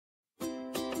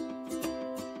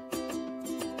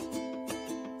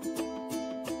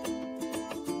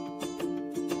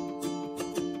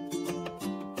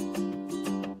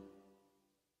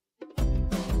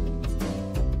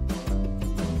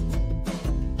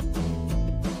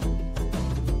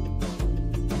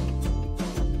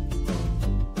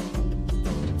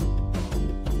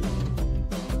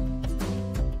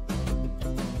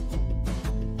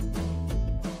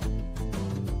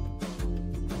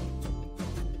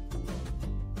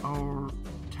Our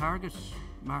target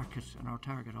market and our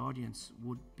target audience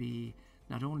would be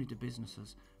not only the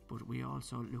businesses, but we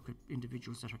also look at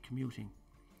individuals that are commuting.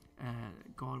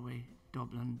 Galway,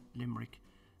 Dublin, Limerick,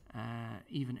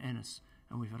 even Ennis.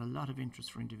 And we've had a lot of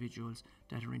interest for individuals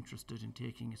that are interested in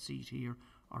taking a seat here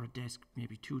or a desk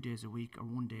maybe 2 days a week or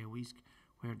 1 day a week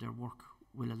where their work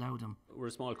will allow them. We're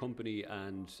a small company,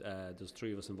 and there's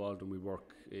 3 of us involved, and we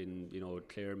work in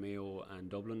Clare, Mayo and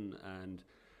Dublin. And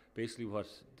basically what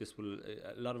this will,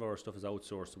 a lot of our stuff is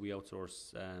outsourced. We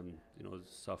outsource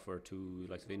software to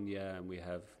like India, and we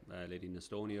have a lady in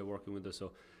Estonia working with us.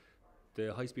 So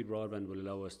the high-speed broadband will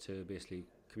allow us to basically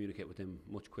communicate with them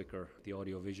much quicker. The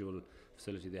audio-visual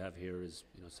facility they have here is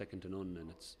second to none, and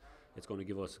it's going to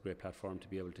give us a great platform to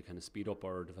be able to kind of speed up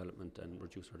our development and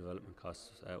reduce our development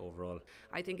costs overall.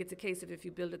 I think it's a case of if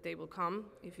you build it, they will come.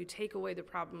 If you take away the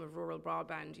problem of rural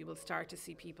broadband, you will start to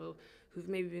see people who've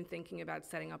maybe been thinking about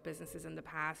setting up businesses in the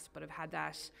past but have had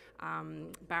that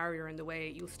barrier in the way.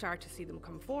 You'll start to see them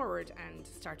come forward and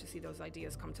start to see those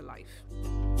ideas come to life.